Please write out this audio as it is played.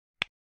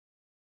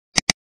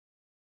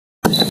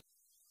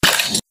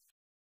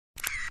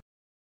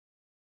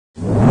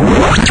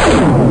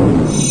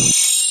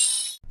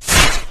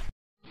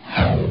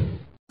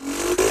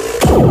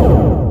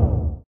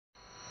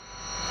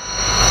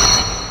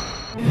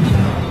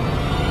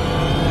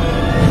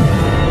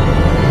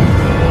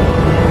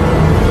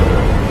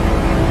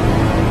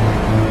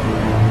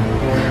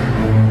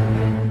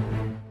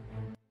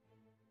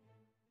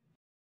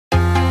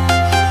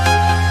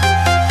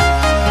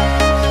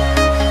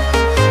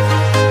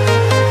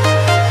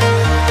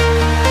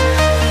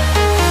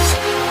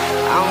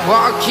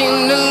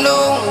walking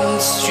alone, the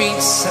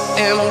streets are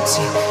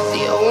empty.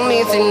 The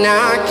only thing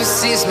I can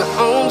see is my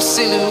own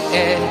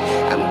silhouette.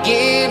 I'm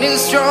getting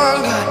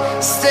stronger,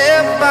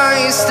 step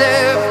by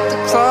step. The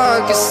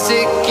clock is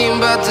ticking,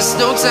 but there's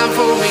no time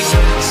for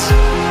regrets.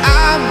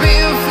 I've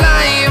been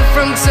flying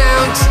from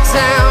town to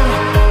town,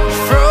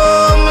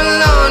 from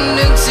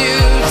London to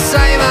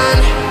Taiwan.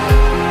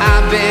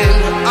 I've been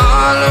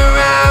all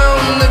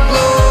around the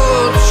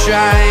globe,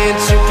 trying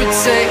to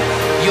protect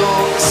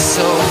your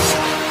soul.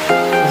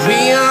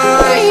 We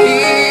are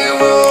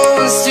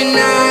heroes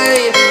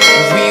tonight.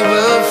 We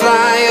will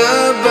fly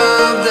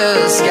above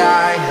the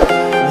sky.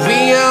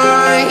 We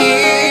are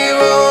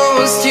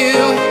heroes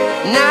tonight.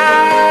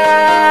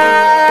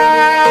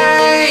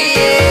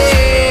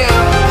 Yeah.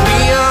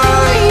 We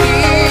are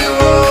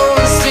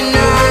heroes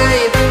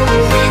tonight.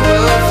 We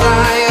will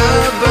fly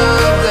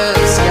above the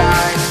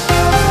sky.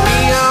 We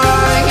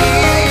are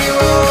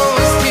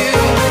heroes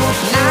tonight.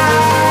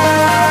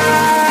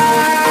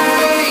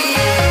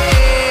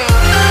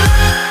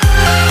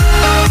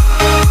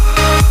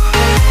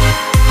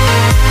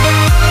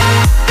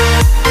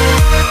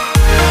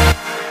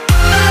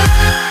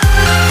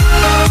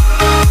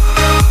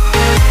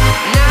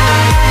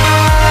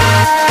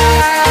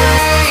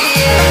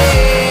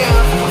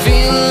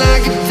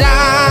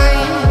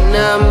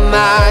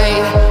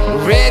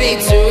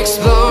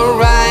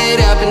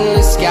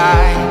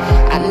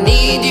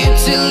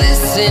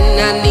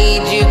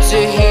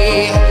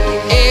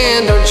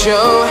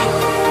 Show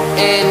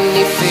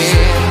any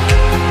fear.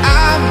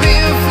 I've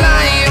been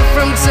flying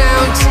from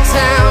town to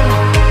town,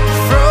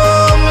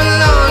 from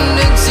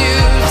London to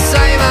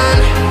Taiwan.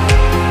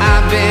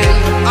 I've been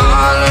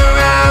all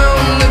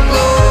around the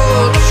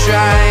globe,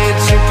 trying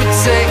to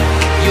protect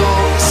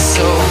your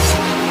soul.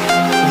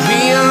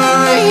 We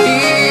are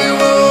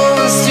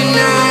heroes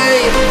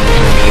tonight.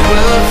 We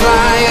will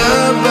fly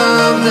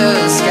above the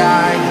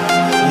sky.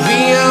 We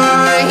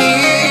are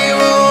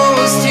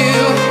heroes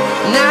tonight.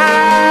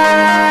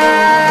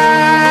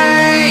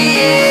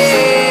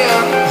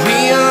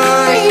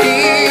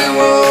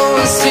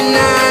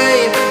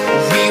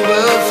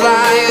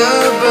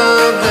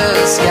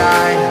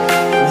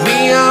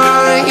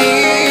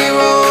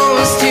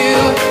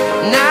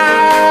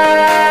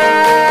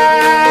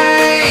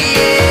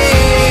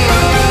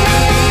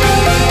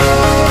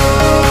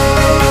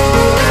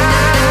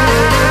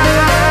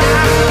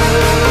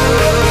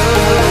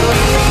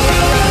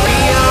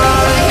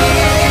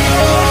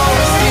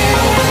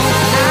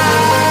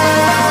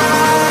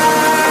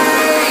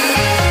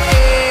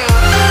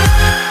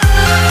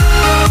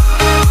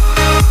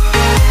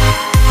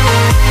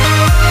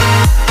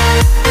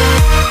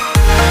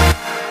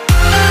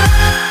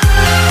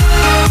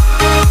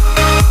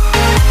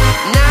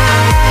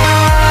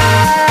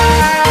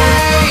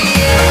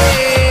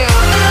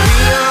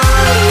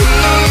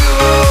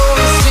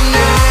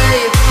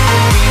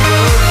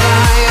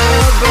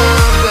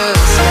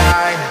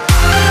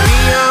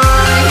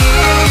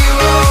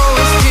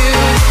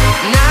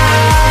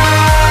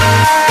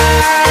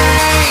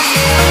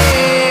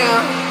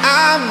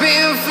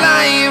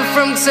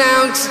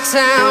 Town to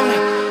town,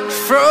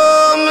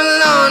 from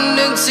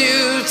London to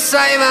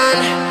Taiwan.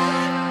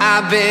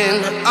 I've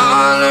been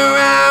all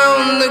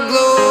around the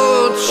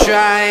globe,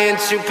 trying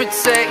to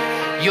protect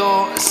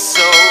your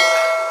soul.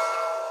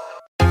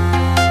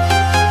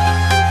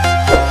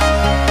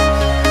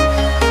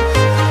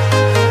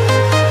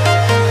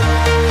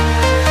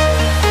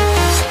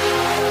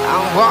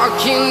 I'm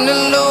walking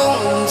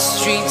alone, the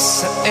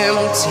streets are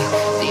empty.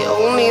 The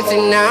only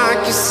thing I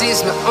can see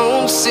is my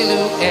own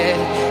silhouette.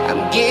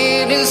 I'm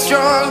getting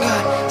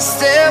stronger,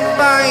 step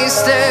by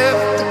step.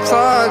 The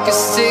clock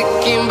is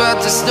ticking, but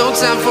there's no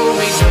time for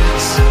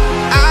regrets.